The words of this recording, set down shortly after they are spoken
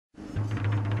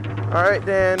All right,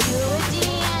 Dan.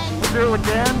 Do it with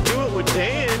Dan. Do it with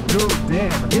Dan. Do it with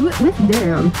Dan. Do it with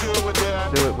Dan. Do it with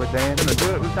Dan. Do it with Dan. Do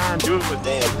it with Dan. Do it with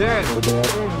Dan. Dan. With Dan.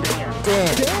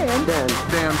 Dan. Dan. Dan.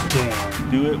 Dan.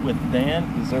 Dan. Do it with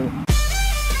Dan. Dessert.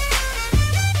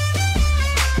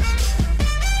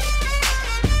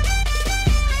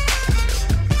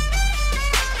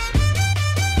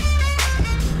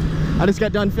 I just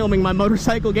got done filming my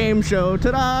motorcycle game show,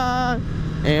 ta-da!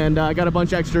 And I got a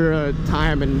bunch extra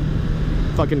time and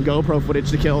fucking GoPro footage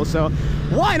to kill, so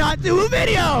why not do a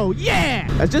video? Yeah!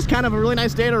 It's just kind of a really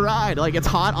nice day to ride. Like, it's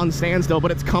hot on standstill,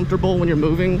 but it's comfortable when you're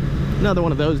moving. Another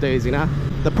one of those days, you know?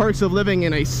 The perks of living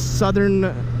in a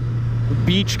southern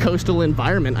beach coastal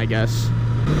environment, I guess.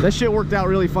 That shit worked out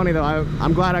really funny, though.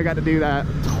 I'm glad I got to do that.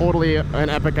 Totally an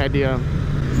epic idea.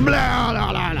 Blah,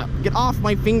 blah, blah, blah. Get off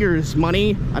my fingers,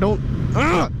 money. I don't...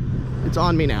 It's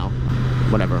on me now.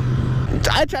 Whatever.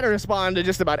 I try to respond to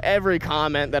just about every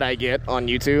comment that I get on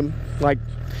YouTube. Like,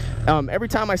 every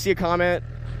time I see a comment,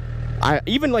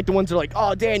 even like the ones that are like,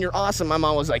 "Oh, Dan, you're awesome." My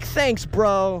mom was like, "Thanks,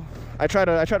 bro." I try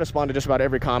to respond to just about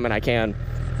every comment I can,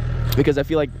 because I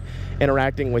feel like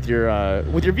interacting with your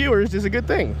viewers is a good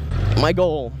thing. My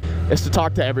goal is to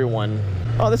talk to everyone.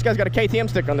 Oh, this guy's got a KTM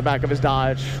sticker on the back of his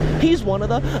Dodge. He's one of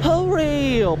the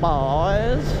real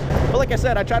boys. But like I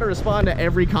said, I try to respond to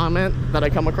every comment that I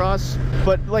come across.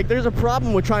 But like, there's a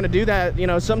problem with trying to do that. You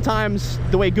know, sometimes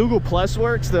the way Google Plus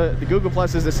works, the Google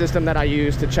Plus is the system that I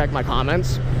use to check my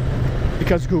comments,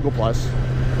 because Google Plus.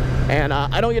 And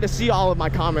I don't get to see all of my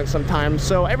comments sometimes.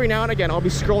 So every now and again, I'll be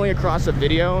scrolling across a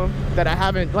video that I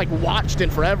haven't like watched in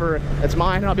forever. It's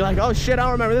mine, and I'll be like, "Oh shit, I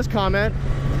don't remember this comment."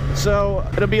 So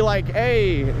it'll be like,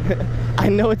 "Hey, I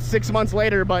know it's 6 months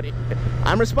later, but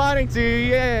I'm responding to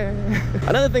you, yeah."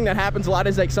 Another thing that happens a lot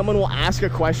is like someone will ask a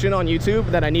question on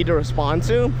YouTube that I need to respond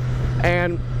to,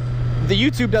 and the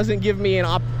YouTube doesn't give me an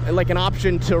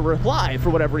option to reply for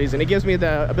whatever reason. It gives me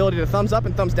the ability to thumbs up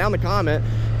and thumbs down the comment,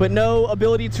 but no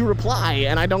ability to reply,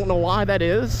 and I don't know why that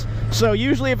is. So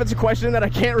usually if it's a question that I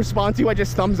can't respond to, I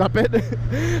just thumbs up it.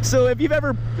 So if you've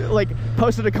ever like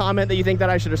posted a comment that you think that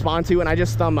I should respond to and I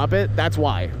just thumb up it, that's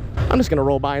why. I'm just gonna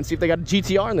roll by and see if they got a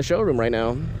GTR in the showroom right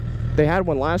now. They had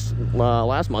one last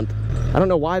month. I don't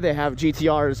know why they have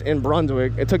GTRs in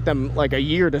Brunswick. It took them like a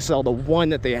year to sell the one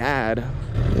that they had.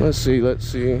 Let's see.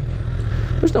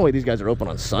 There's no way these guys are open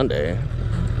on Sunday.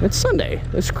 It's Sunday.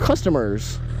 It's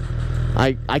customers.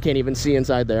 I can't even see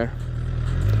inside there.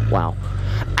 Wow.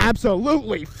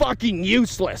 Absolutely fucking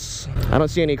useless. I don't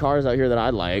see any cars out here that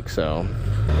I like, so.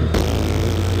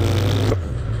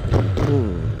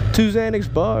 2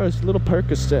 Xanax bars, little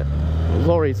Percocet,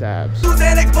 Lori tabs. 2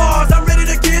 Xanax bars, I'm ready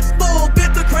to get full.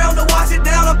 Bit the crown to wash it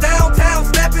down. I'm downtown,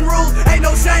 snapping rules. Ain't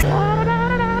no shame.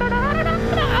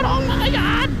 Oh my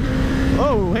God.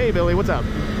 Oh, hey Billy, what's up?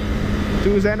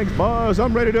 2 Xanax bars,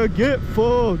 I'm ready to get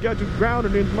full. Got you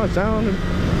grounded into my sound.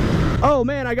 Oh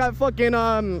man, I got fucking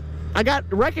I got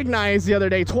recognized the other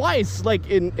day twice, like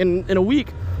in a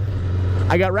week.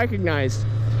 I got recognized.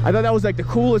 I thought that was like the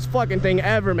coolest fucking thing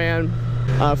ever, man.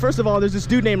 First of all, there's this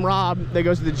dude named Rob that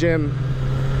goes to the gym,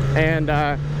 and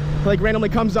like randomly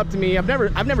comes up to me. I've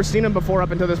never seen him before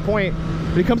up until this point,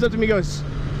 but he comes up to me and goes,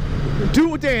 "Do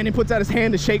it with Dan," and he puts out his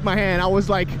hand to shake my hand. I was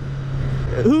like,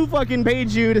 who fucking paid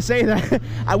you to say that?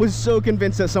 I was so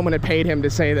convinced that someone had paid him to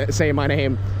say my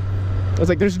name. I was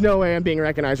like, there's no way I'm being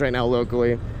recognized right now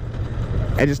locally.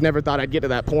 I just never thought I'd get to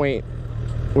that point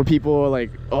where people are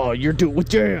like, "Oh, you're doing with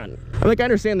Dan." I'm like, I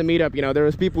understand the meetup, you know, there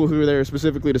was people who were there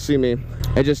specifically to see me.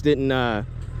 It just didn't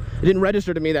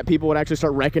register to me that people would actually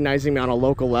start recognizing me on a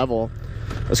local level.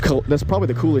 That's cool. That's probably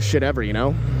the coolest shit ever, you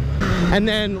know? And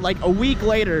then like a week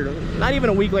later, not even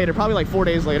a week later, probably like 4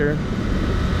 days later,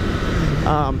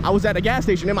 I was at a gas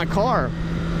station in my car,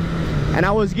 and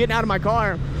I was getting out of my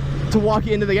car to walk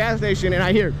into the gas station, and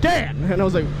I hear Dan, and I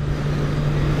was like,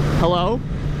 hello?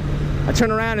 I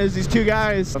turn around, and there's these 2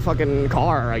 guys, a fucking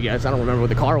car, I guess, I don't remember what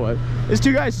the car was. There's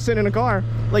 2 guys sitting in a car,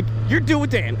 like, "You're doing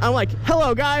Dan." I'm like,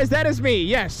 "Hello guys, that is me,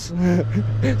 yes."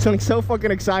 So I'm so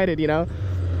fucking excited, you know?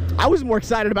 I was more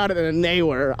excited about it than they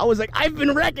were. I was like, "I've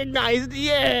been recognized,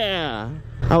 yeah."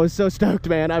 I was so stoked,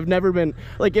 man. I've never been,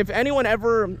 like, if anyone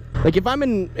ever, like, if I'm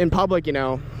in public, you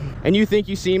know, and you think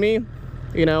you see me,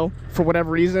 you know, for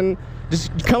whatever reason,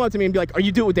 just come up to me and be like, "Are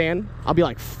you doing with Dan?" I'll be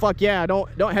like, "Fuck yeah, don't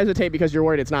hesitate because you're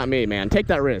worried it's not me, man. Take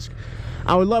that risk."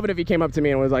 I would love it if he came up to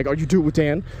me and was like, "Are you doing with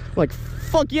Dan?" I'm like,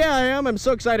 "Fuck yeah, I am." I'm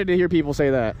so excited to hear people say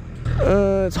that.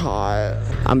 It's hot.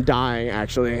 I'm dying,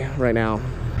 actually, right now.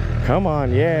 Come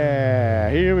on, yeah,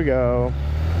 here we go.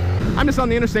 I'm just on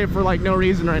the interstate for, like, no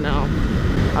reason right now.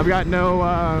 I've got no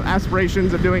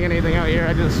aspirations of doing anything out here.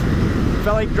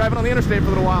 Felt like driving on the interstate for a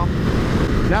little while.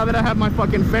 Now that I have my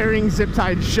fucking fairing zip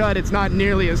tied shut, it's not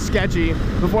nearly as sketchy.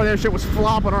 Before that shit was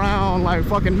flopping around like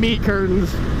fucking meat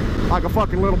curtains, like a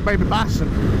fucking little baby bison.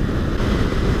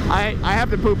 I have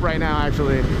to poop right now,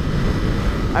 actually.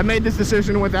 I made this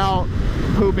decision without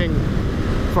pooping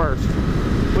first,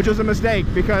 which was a mistake,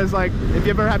 because like if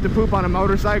you ever have to poop on a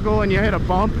motorcycle and you hit a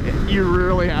bump, you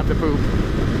really have to poop.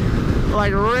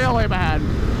 Like really bad.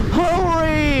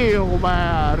 Real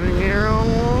bad, you know?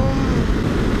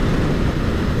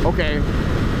 Okay.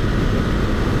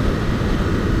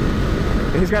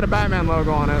 He's got a Batman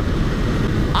logo on it.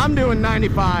 I'm doing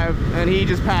 95 and he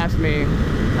just passed me.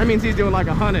 That means he's doing like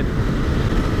 100.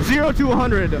 0 to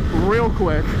 100 real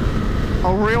quick.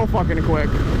 Real fucking quick.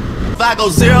 If I go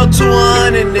 0 to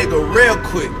 100, nigga, real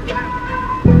quick.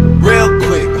 Real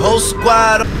quick. Whole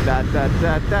squad. Da da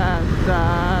da da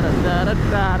da da da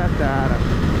da da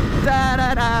da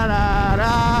da da da.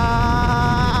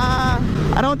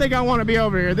 I don't think I want to be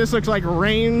over here. This looks like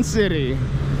Rain City.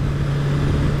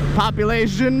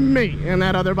 Population me and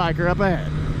that other biker up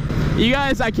ahead. You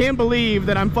guys, I can't believe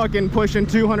that I'm fucking pushing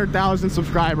 200,000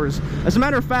 subscribers. As a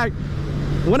matter of fact,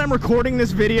 when I'm recording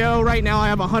this video right now, I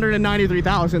have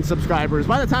 193,000 subscribers.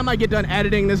 By the time I get done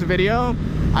editing this video,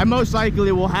 I most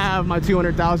likely will have my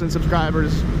 200,000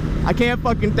 subscribers. I can't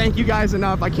fucking thank you guys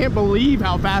enough. I can't believe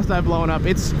how fast I've blown up.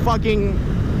 It's fucking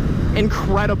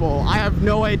incredible. I have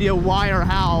no idea why or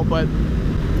how, but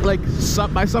like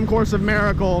by some course of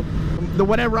miracle, the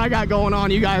whatever I got going on,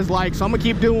 you guys like. So I'm gonna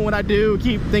keep doing what I do,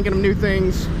 keep thinking of new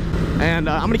things, and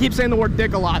I'm gonna keep saying the word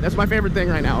dick a lot. That's my favorite thing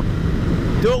right now.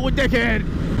 Do it with dickhead.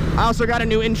 I also got a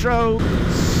new intro.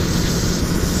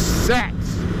 Sex.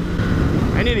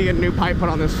 I need to get a new pipe put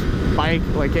on this bike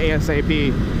like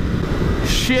ASAP.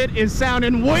 Shit is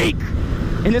sounding weak.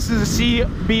 And this is a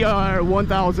CBR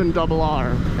 1000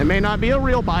 RR. It may not be a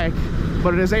real bike,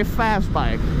 but it is a fast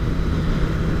bike.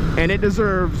 And it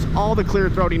deserves all the clear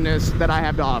throatiness that I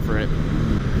have to offer it.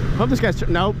 Hope this guy's,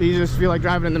 nope, you just feel like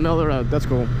driving in the middle of the road. That's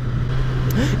cool.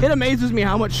 It amazes me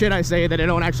how much shit I say that I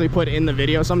don't actually put in the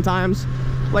video sometimes.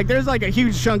 Like there's like a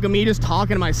huge chunk of me just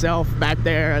talking to myself back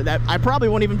there that I probably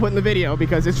won't even put in the video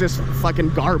because it's just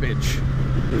fucking garbage.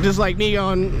 Just like me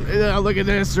going, look at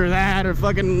this or that, or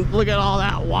fucking look at all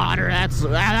that water.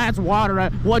 That's water.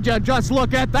 Would you just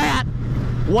look at that?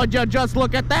 Would you just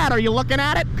look at that? Are you looking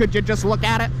at it? Could you just look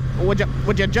at it? Would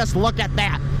you just look at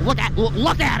that? Look at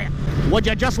it. Would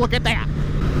you just look at that?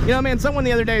 You know, man, someone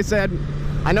the other day said,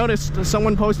 I noticed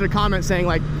someone posted a comment saying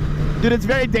like, dude, it's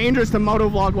very dangerous to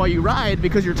motovlog while you ride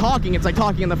because you're talking. It's like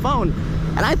talking on the phone.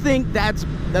 And I think that's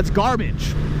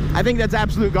garbage. I think that's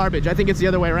absolute garbage. I think it's the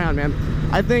other way around, man.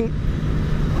 I think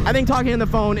talking on the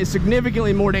phone is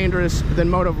significantly more dangerous than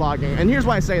motovlogging. And here's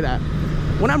why I say that.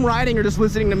 When I'm riding or just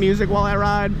listening to music while I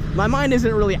ride, my mind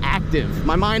isn't really active.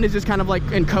 My mind is just kind of like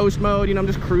in coast mode, you know, I'm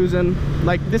just cruising.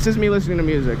 Like, this is me listening to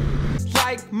music.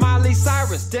 Like Miley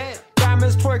Cyrus, dead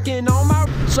diamonds twerking on my...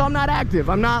 So I'm not active.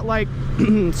 I'm not like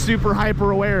super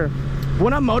hyper aware.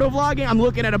 When I'm motovlogging, I'm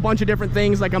looking at a bunch of different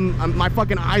things. Like my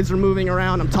fucking eyes are moving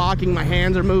around. I'm talking, my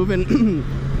hands are moving.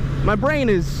 My brain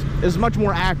is much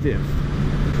more active.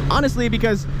 Honestly,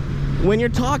 because when you're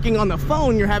talking on the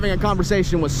phone, you're having a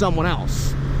conversation with someone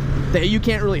else that you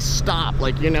can't really stop.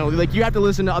 Like, you know, like you have to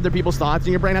listen to other people's thoughts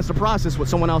and your brain has to process what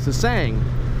someone else is saying.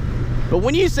 But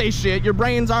when you say shit, your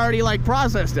brain's already like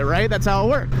processed it, right? That's how it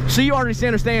works. So you already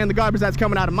understand the garbage that's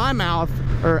coming out of my mouth,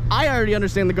 or I already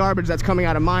understand the garbage that's coming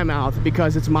out of my mouth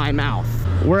because it's my mouth.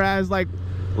 Whereas like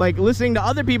listening to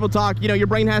other people talk, you know, your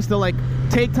brain has to like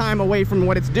take time away from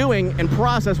what it's doing and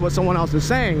process what someone else is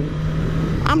saying.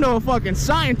 I'm no fucking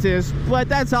scientist, but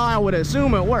that's how I would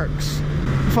assume it works.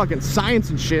 Fucking science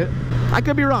and shit. I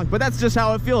could be wrong, but that's just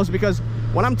how it feels, because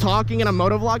when I'm talking and I'm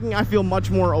motovlogging, I feel much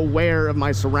more aware of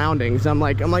my surroundings. I'm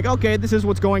like, okay, this is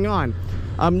what's going on.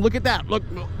 Look at that. Look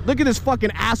at this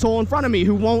fucking asshole in front of me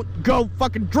who won't go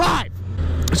fucking drive.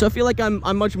 So I feel like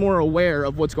I'm much more aware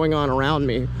of what's going on around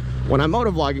me when I'm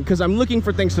motovlogging, because I'm looking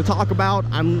for things to talk about.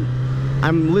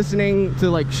 I'm listening to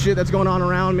like shit that's going on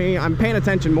around me. I'm paying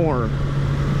attention more.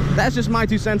 That's just my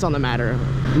 2 cents on the matter.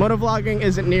 Motovlogging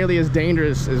isn't nearly as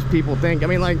dangerous as people think. I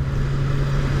mean, like,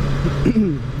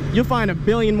 you'll find a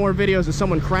billion more videos of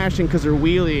someone crashing because they're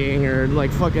wheeling or like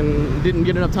fucking didn't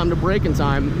get enough time to brake in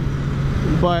time.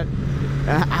 But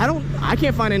I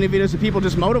can't find any videos of people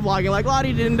just motovlogging like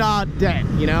la-di-din-da dead,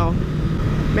 you know?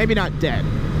 Maybe not dead.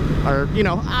 Or, you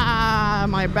know,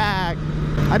 my back.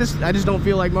 I just don't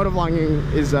feel like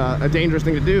motovlogging is a dangerous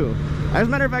thing to do. As a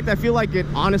matter of fact, I feel like it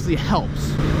honestly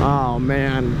helps. Oh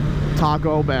man,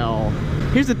 Taco Bell.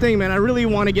 Here's the thing, man, I really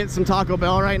want to get some Taco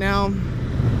Bell right now.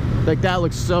 Like, that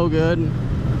looks so good.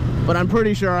 But I'm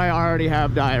pretty sure I already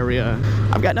have diarrhea.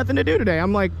 I've got nothing to do today.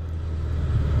 I'm like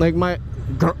my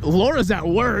Laura's at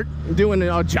work doing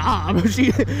a job.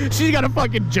 She's got a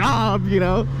fucking job, you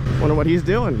know. Wonder what he's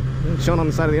doing. Chilling on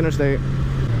the side of the interstate.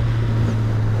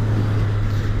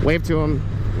 Wave to him,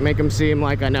 make him seem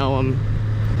like I know him.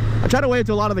 I try to wave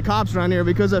to a lot of the cops around here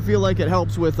because I feel like it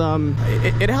helps with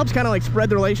it helps kind of like spread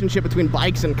the relationship between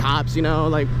bikes and cops, you know.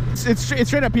 Like it's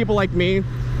straight up people like me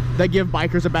that give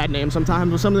bikers a bad name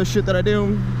sometimes with some of the shit that I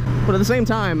do. But at the same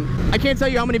time, I can't tell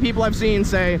you how many people I've seen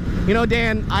say, you know,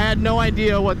 Dan, I had no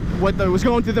idea what was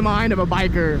going through the mind of a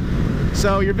biker.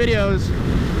 So your videos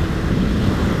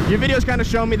kind of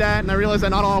show me that, and I realize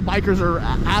that not all bikers are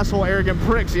asshole, arrogant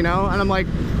pricks, you know? And I'm like,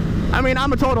 I mean,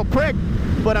 I'm a total prick,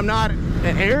 but I'm not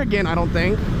arrogant, I don't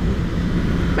think.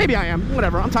 Maybe I am,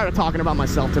 whatever. I'm tired of talking about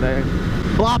myself today.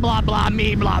 Blah, blah, blah,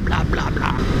 me, blah, blah, blah,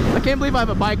 blah. I can't believe I have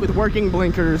a bike with working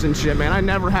blinkers and shit, man. I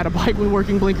never had a bike with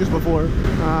working blinkers before.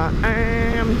 I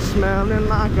am smelling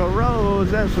like a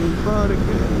rose. That's some butter.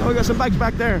 Oh, we got some bikes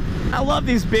back there. I love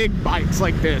these big bikes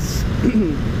like this.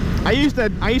 I used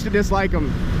to dislike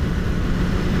them.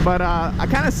 But I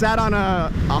kind of sat on a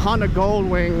Honda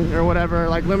Goldwing or whatever,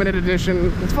 like limited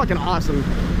edition. It's fucking awesome.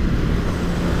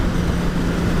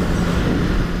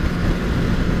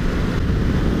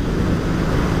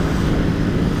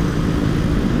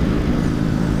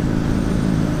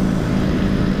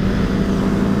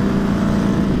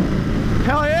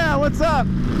 Hell yeah, what's up?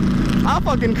 I'll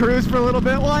fucking cruise for a little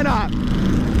bit, why not?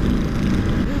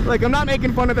 Like, I'm not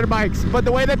making fun of their bikes, but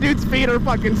the way that dude's feet are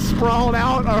fucking sprawled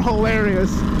out are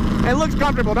hilarious. And it looks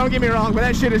comfortable, don't get me wrong, but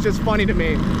that shit is just funny to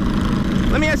me.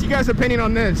 Let me ask you guys' opinion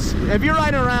on this. If you're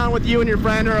riding around with you and your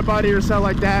friend or a buddy or something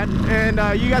like that, and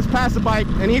you guys pass a bike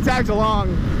and he tags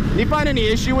along, do you find any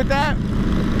issue with that?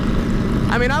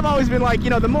 I mean, I've always been like, you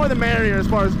know, the more the merrier as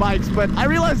far as bikes, but I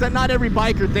realize that not every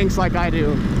biker thinks like I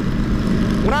do.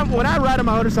 When I ride a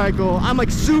motorcycle, I'm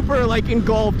like super like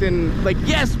engulfed in like,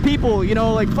 yes, people, you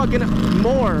know, like fucking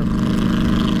more.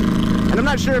 And I'm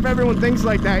not sure if everyone thinks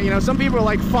like that, you know. Some people are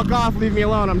like, fuck off, leave me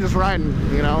alone, I'm just riding,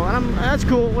 you know. And that's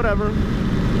cool, whatever.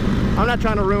 I'm not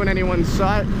trying to ruin anyone, so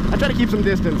I try to keep some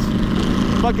distance.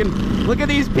 Fucking, look at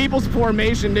these people's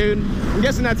formation, dude. I'm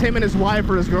guessing that's him and his wife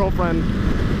or his girlfriend.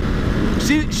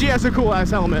 She has a cool ass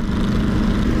helmet.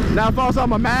 Now if I was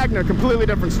on a Magna, completely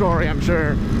different story, I'm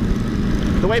sure.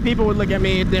 The way people would look at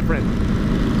me, different.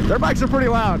 Their bikes are pretty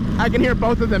loud. I can hear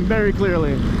both of them very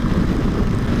clearly.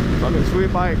 Fucking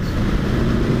sweet bikes.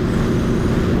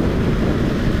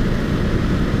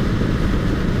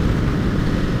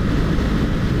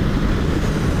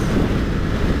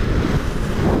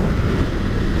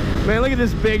 Man, look at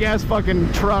this big ass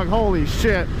fucking truck. Holy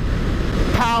shit.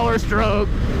 Power Stroke.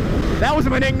 That was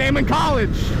my nickname in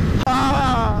college.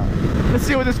 Let's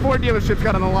see what this Ford dealership's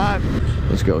got on the lot.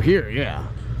 Let's go here, yeah.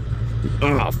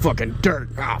 Oh, fucking dirt.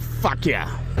 Oh, fuck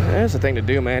yeah. That's the thing to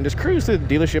do, man. Just cruise to the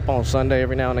dealership on Sunday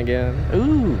every now and again.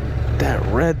 Ooh, that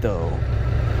red, though.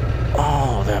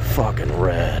 Oh, that fucking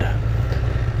red.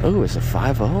 Ooh, it's a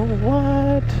 5.0?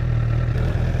 What?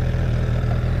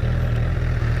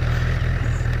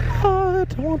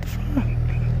 What? I want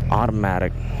the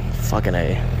automatic. Fucking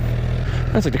A.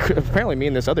 That's like apparently me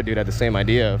and this other dude had the same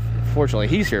idea. Fortunately,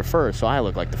 he's here first, so I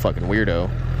look like the fucking weirdo.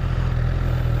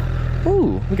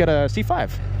 Ooh, we got a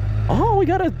C5. Oh, we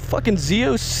got a fucking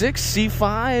Z06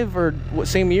 C5, or what,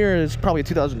 same year as probably a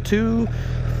 2002.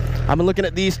 I've been looking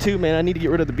at these two, man. I need to get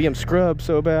rid of the BM scrub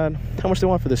so bad. How much do they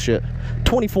want for this shit?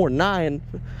 $24,900.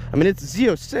 I mean, it's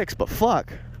Z06, but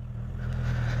fuck.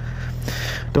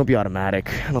 Don't be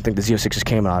automatic. I don't think the Z06s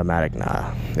came in automatic.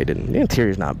 Nah, they didn't. The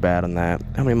interior's not bad on that.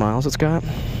 How many miles it's got?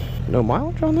 No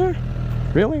mileage on there?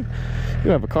 Really?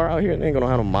 You have a car out here and ain't gonna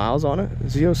have no miles on it?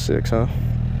 Z06, huh?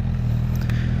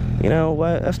 You know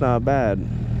what? That's not bad.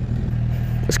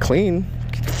 It's clean.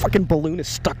 The fucking balloon is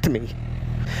stuck to me.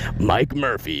 Mike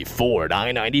Murphy, Ford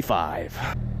I-95.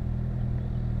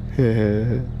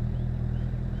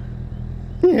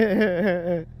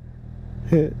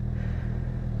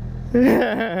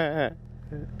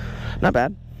 Not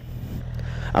bad.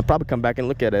 I'll probably come back and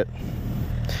look at it.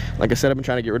 Like I said, I've been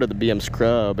trying to get rid of the BM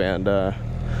scrub, and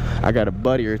I got a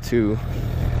buddy or two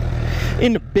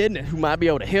in the business who might be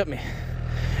able to help me.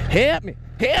 Help me!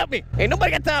 Help me! Ain't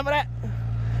nobody got time for that!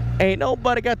 Ain't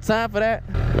nobody got time for that!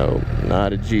 No,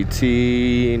 not a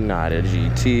GT, not a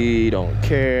GT, don't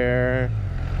care.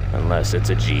 Unless it's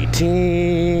a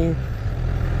GT.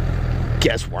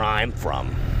 Guess where I'm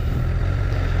from.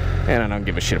 And I don't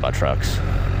give a shit about trucks.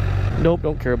 Nope,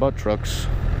 don't care about trucks.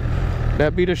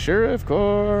 That be the sheriff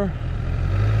car.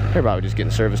 They're probably just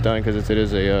getting service done because it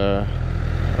is a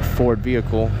A Ford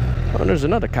vehicle. Oh, there's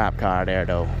another cop car there,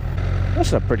 though.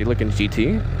 That's a pretty looking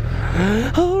GT.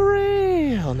 Oh,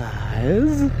 real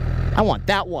nice. I want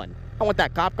that one. I want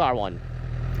that cop car one.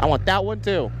 I want that one,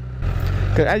 too.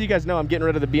 Because as you guys know, I'm getting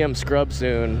rid of the BM scrub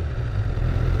soon.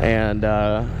 And,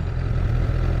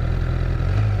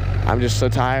 I'm just so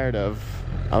tired of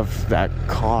that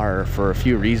car for a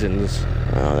few reasons.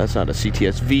 Oh, that's not a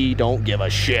CTS-V. Don't give a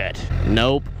shit.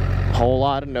 Nope. Whole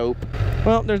lot of nope.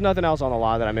 Well, there's nothing else on the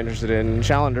lot that I'm interested in.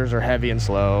 Challengers are heavy and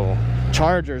slow.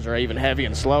 Chargers are even heavy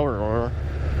and slower.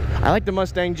 I like the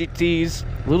Mustang GTs.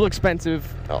 A little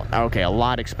expensive. Oh, okay, a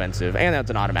lot expensive. And that's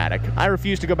an automatic. I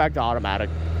refuse to go back to automatic.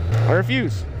 I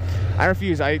refuse.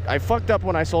 I fucked up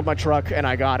when I sold my truck and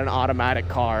I got an automatic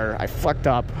car. I fucked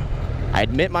up. I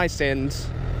admit my sins.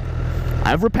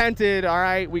 I've repented. All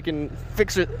right, we can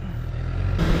fix it.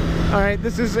 All right,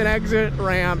 this is an exit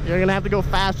ramp. You're gonna have to go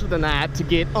faster than that to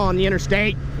get on the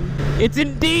interstate. It's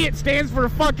in D. It stands for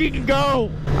fucking go.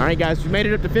 All right, guys, we made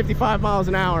it up to 55 miles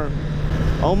an hour.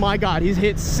 Oh my God, he's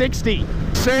hit 60.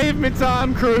 Save me,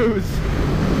 Tom Cruise.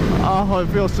 Oh,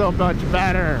 it feels so much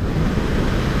better.